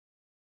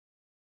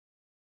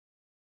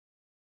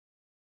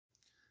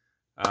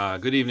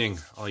Good evening,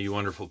 all you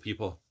wonderful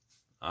people.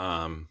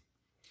 I'm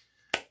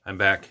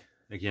back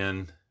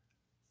again.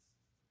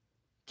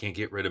 Can't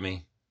get rid of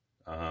me.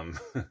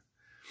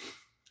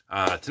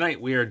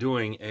 Tonight we are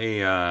doing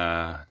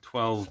a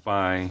 12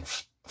 by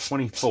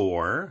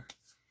 24,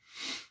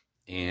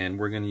 and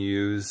we're going to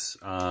use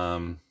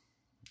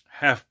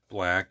half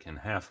black and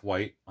half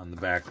white on the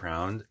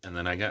background. And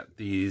then I got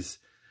these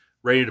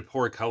ready to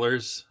pour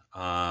colors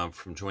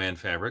from JoAnn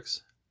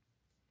Fabrics.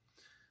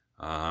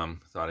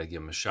 Thought I'd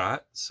give them a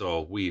shot.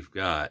 So we've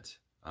got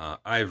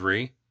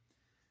ivory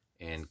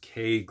and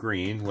K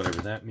green,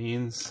 whatever that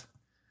means,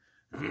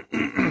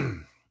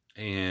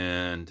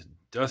 and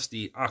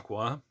dusty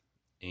aqua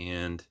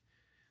and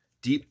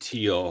deep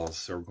teal.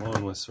 So we're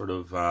going with sort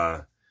of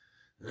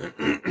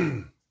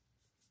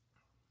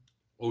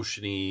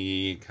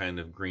oceany kind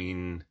of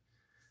green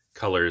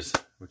colors,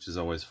 which is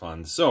always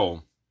fun.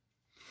 So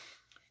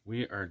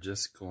we are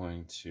just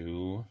going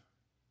to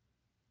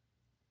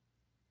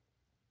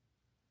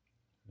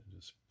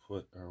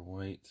put our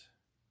white.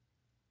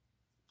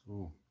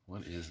 Ooh,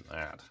 what is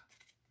that?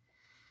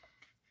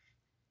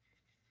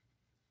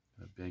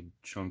 A big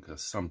chunk of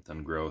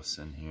something gross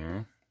in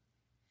here.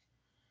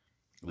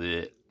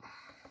 Blech.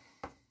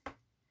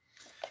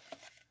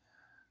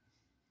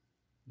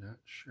 Not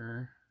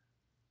sure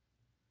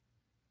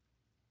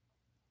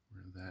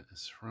where that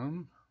is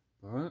from,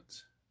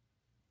 but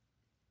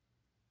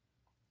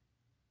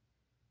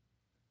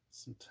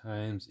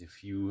sometimes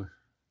if you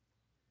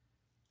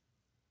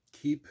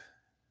keep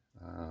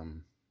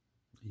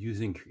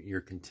using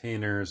your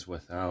containers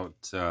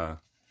without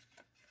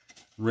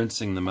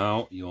rinsing them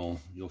out, you'll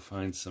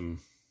find some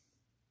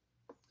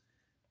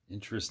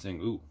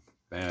interesting,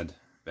 bad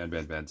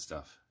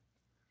stuff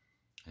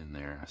in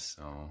there.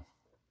 So,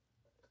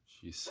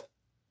 jeez.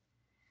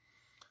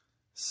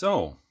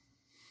 So,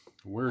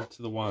 word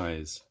to the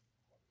wise.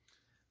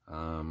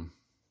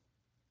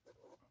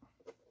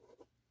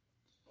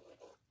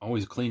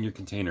 Always clean your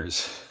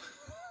containers.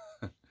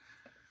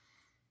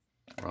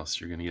 Or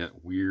else you're going to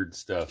get weird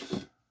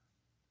stuff.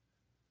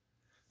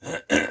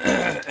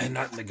 And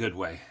not in a good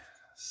way.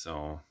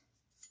 So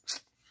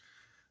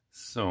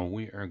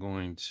we are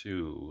going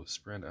to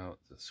spread out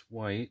this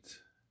white.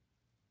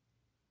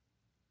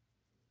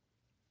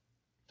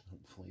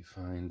 Hopefully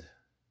find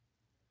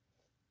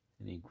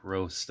any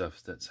gross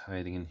stuff that's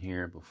hiding in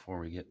here before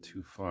we get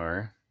too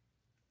far.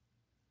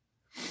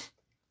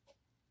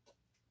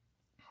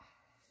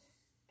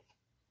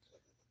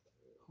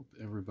 Hope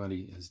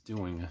everybody is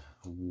doing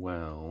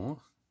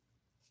well.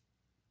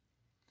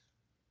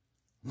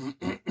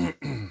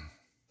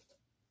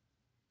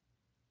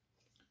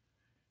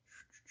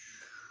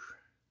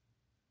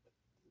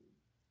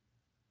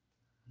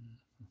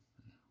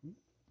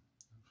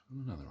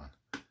 Another one.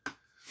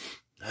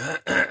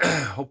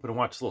 Hoping to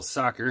watch a little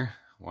soccer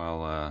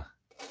while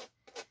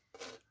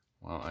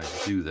I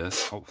do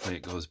this. Hopefully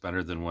it goes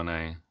better than when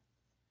I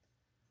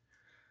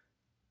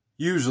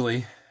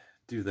usually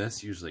do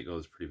this. Usually it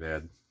goes pretty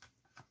bad.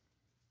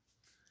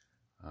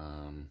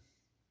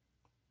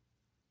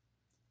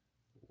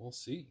 We'll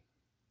see.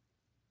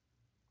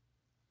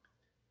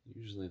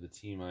 Usually the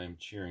team I'm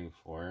cheering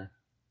for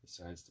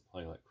decides to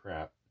play like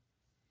crap.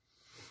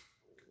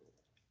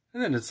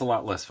 And then it's a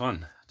lot less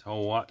fun to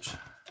watch.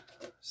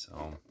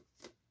 So,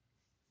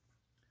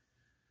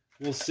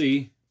 we'll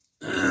see.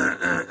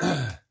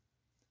 Luckily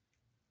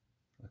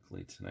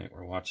tonight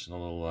we're watching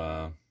a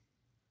little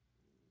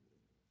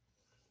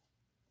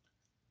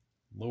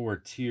lower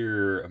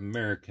tier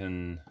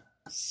American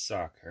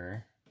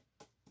soccer.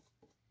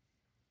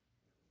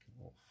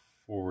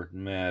 Forward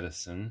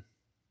Madison,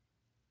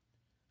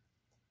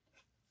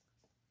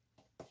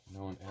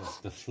 known as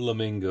the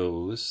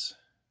Flamingos.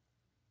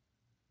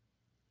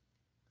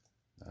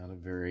 Not a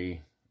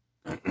very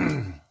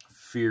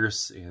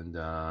fierce and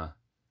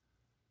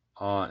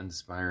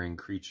awe-inspiring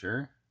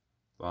creature,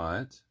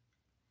 but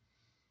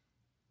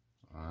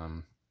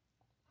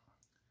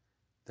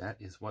that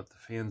is what the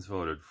fans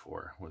voted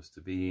for, was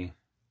to be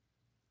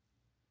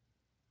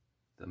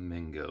the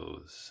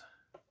Mingos.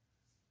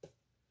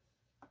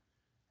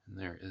 And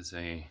there is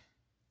a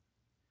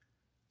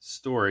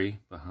story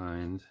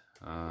behind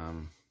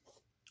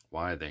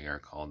why they are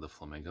called the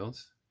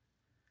Flamingos,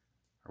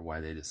 or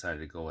why they decided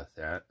to go with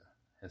that.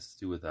 It has to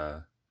do with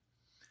a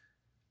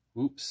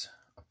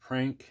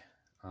prank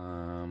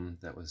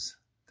that was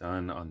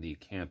done on the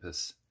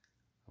campus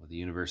of the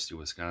University of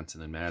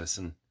Wisconsin in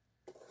Madison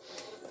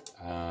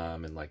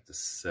in like the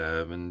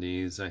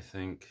 70s, I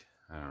think.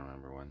 I don't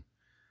remember when.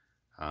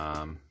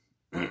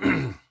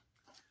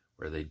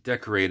 Where they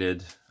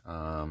decorated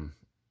a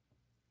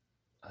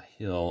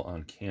hill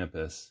on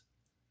campus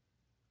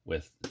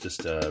with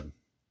just a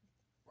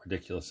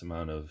ridiculous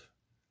amount of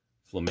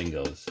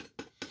flamingos.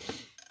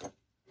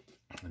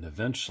 And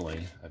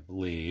eventually, I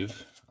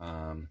believe,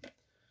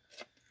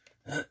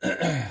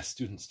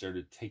 students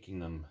started taking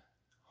them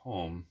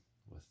home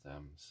with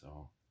them.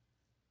 So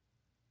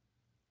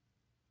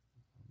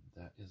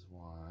that is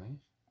why.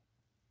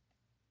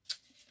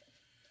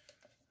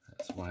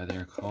 That's why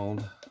they're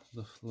called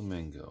the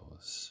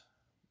flamingos.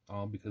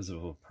 All because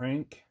of a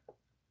prank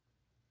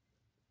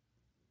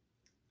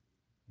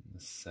in the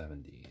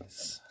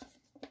 70s.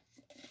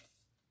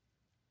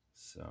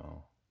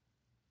 So,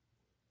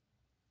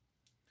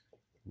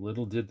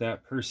 little did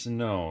that person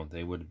know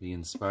they would be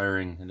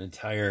inspiring an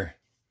entire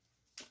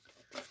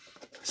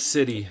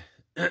city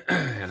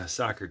and a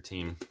soccer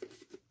team,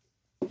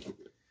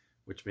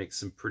 which makes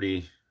some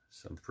pretty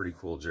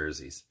cool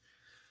jerseys.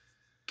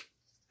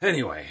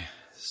 Anyway,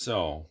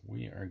 so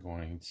we are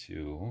going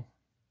to,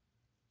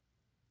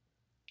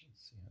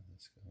 let's see how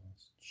this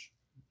goes.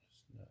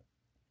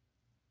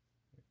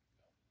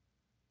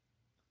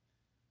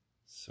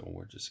 So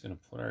we're just going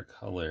to put our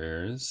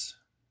colors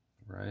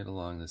right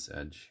along this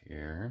edge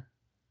here,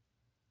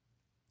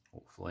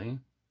 hopefully.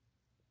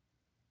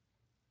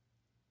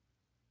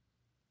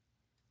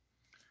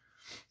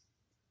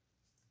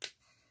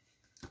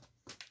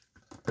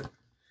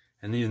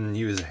 And then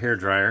use a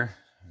hairdryer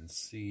and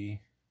see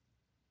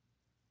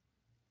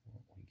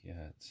what we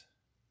get.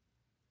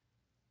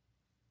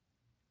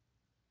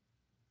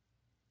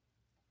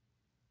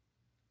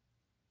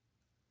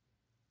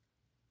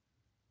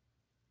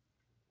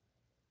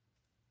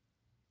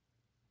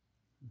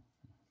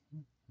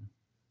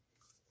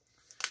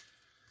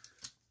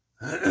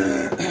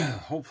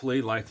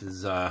 Hopefully life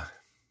is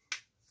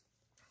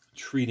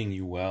treating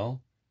you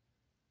well.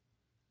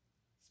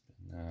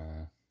 It's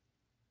been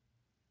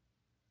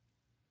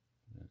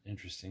an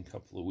interesting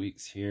couple of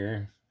weeks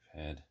here. I've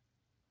had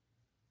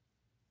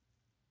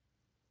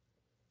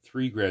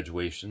 3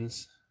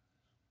 graduations.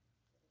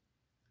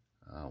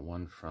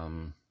 One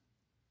from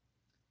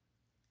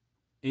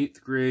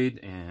 8th grade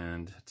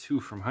and 2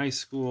 from high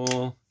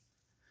school.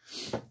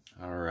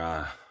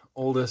 Our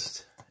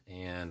oldest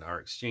and our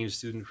exchange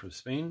student from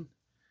Spain,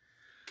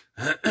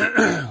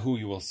 who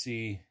you will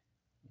see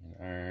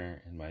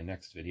in my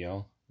next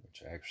video,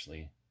 which I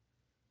actually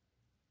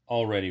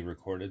already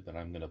recorded, but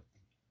I'm going to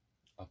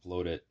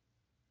upload it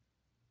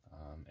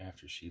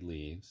after she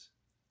leaves,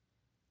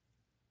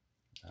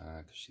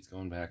 because she's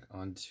going back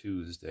on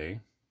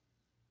Tuesday.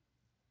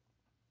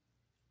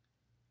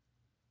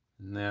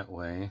 And that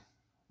way,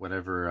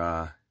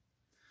 whatever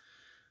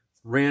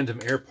random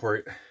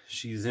airport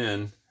she's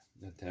in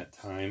at that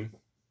time,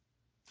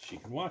 she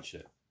can watch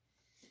it.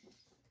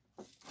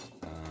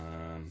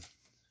 Because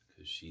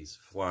she's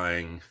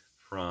flying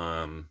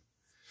from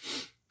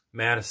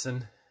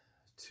Madison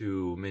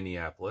to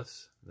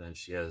Minneapolis. Then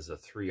she has a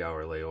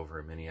 3-hour layover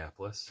in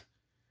Minneapolis.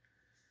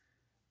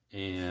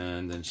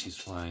 And then she's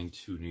flying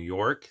to New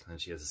York. Then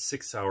she has a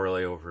 6-hour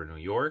layover in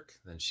New York.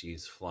 Then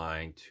she's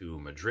flying to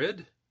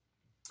Madrid.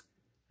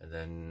 And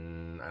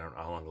then, I don't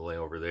know how long the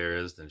layover there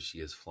is. Then she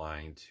is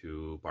flying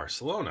to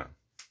Barcelona.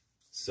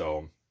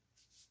 So,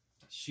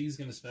 she's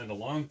going to spend a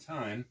long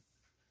time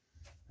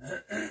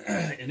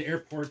in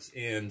airports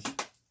and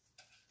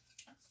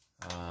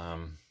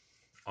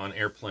on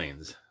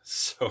airplanes.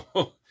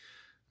 So,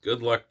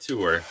 good luck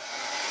to her.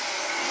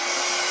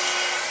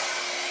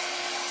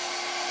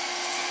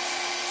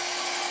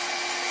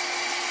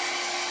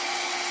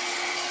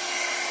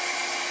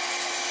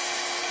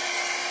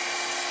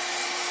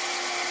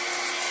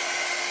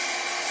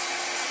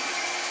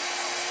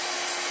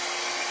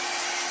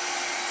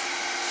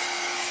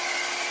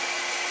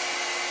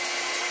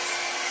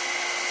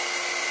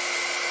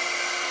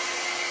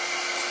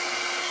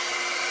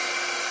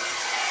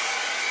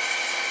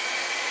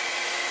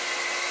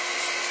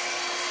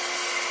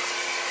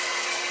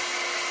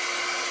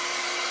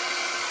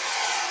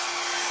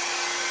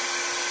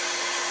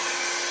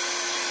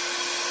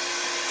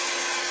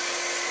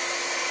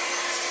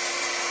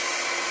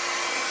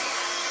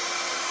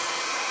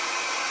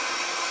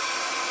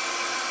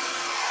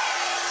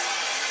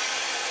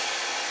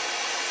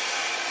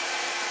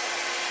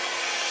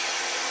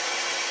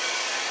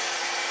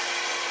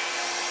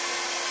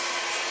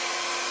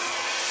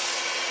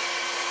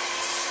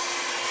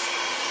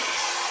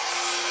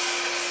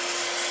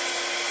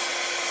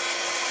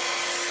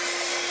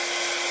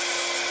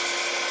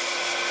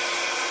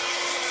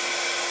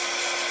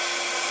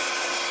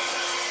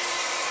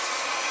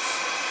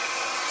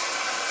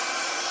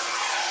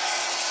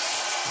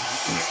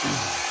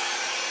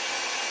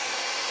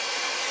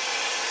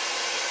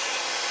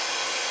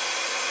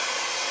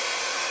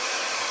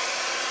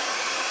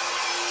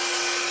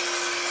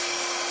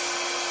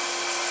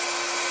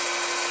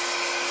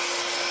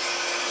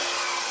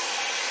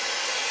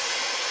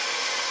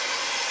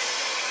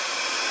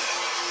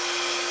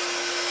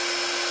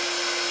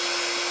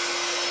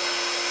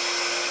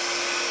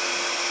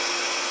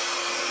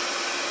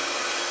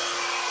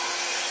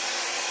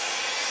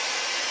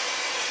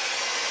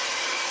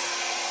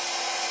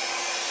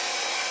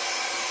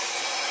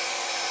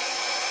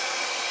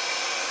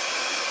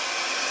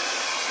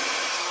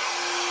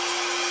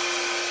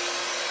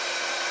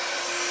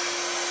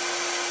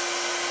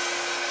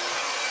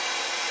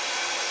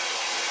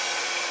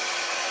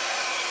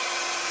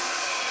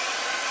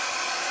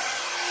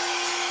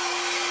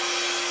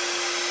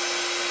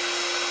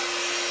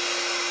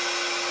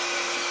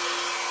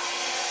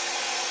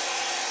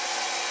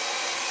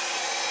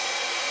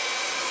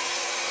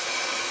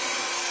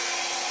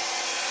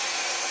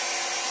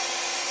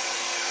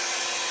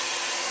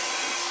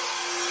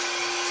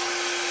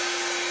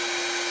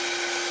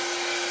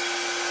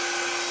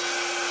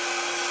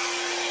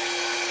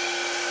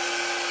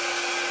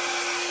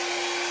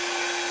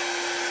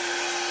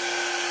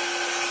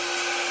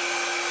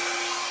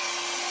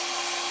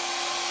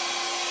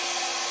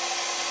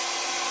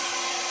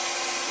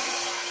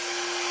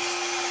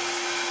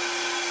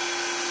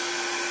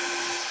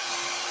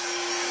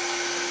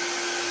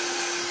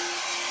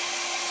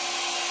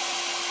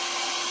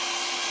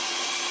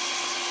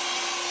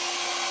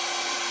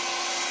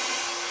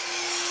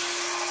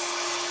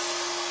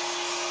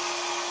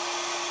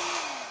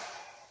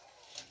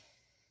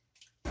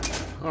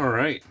 All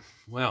right,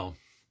 well,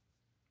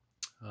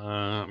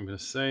 I'm going to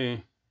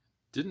say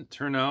didn't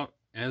turn out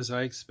as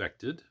I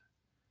expected.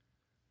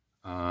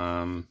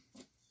 Got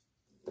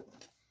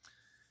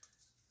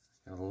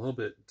a little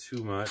bit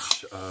too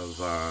much of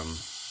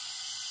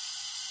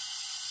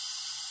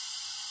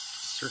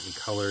certain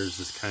colors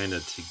just kind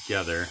of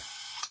together,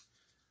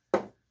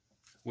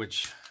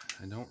 which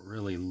I don't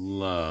really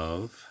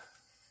love.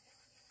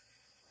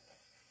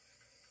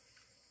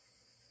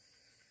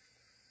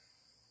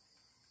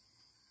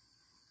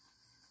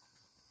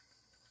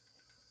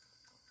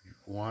 If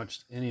you've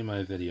watched any of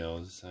my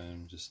videos, I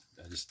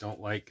just don't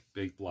like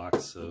big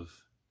blocks of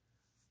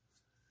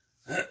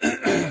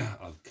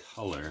of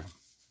color.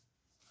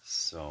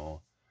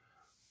 So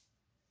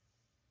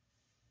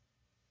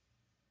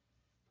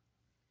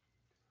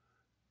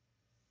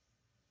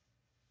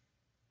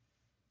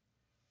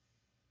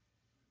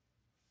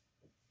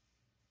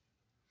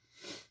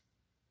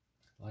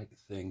I like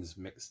things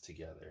mixed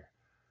together.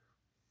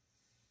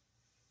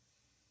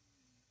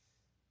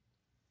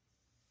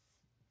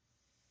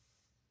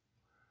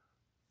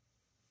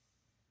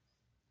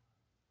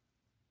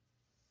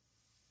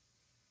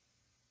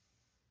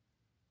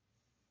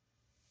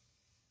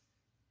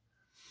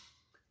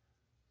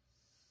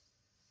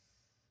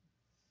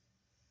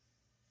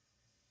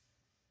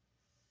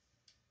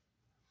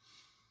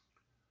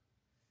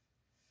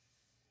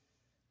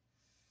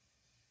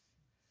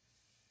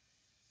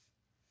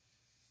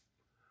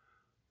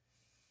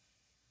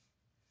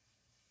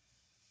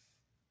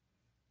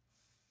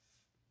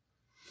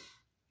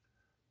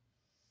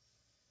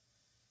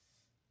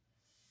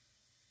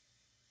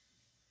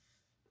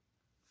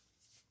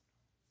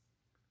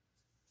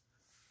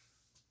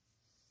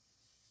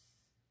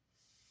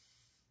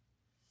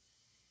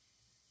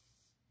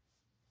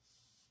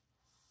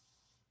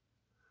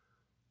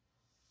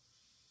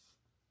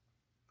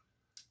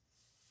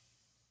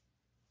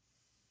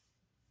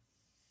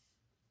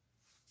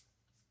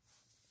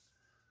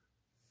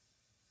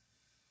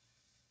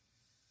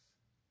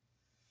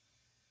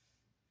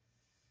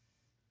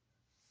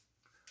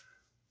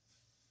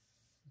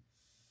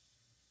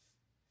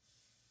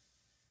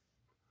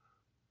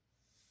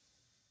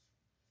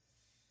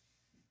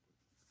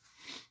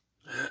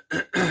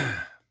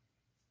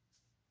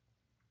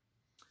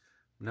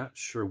 I'm not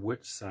sure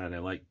which side I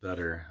like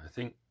better. I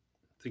think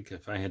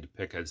if I had to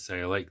pick, I'd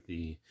say I like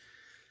the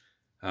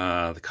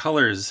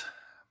colors,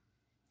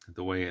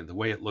 the way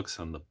it looks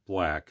on the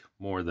black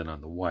more than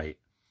on the white.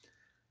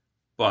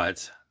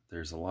 But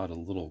there's a lot of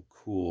little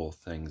cool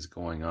things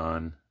going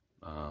on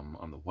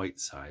the white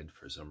side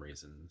for some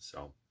reason.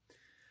 So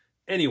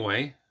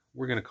anyway,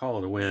 we're gonna call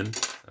it a win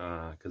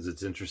because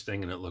it's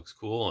interesting and it looks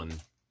cool,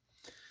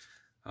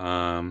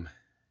 and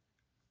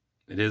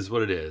it is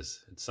what it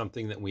is. It's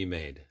something that we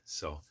made.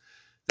 So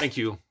thank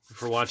you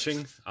for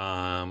watching.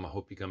 I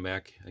hope you come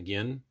back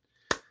again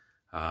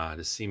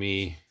to see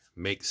me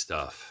make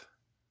stuff.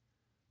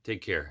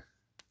 Take care.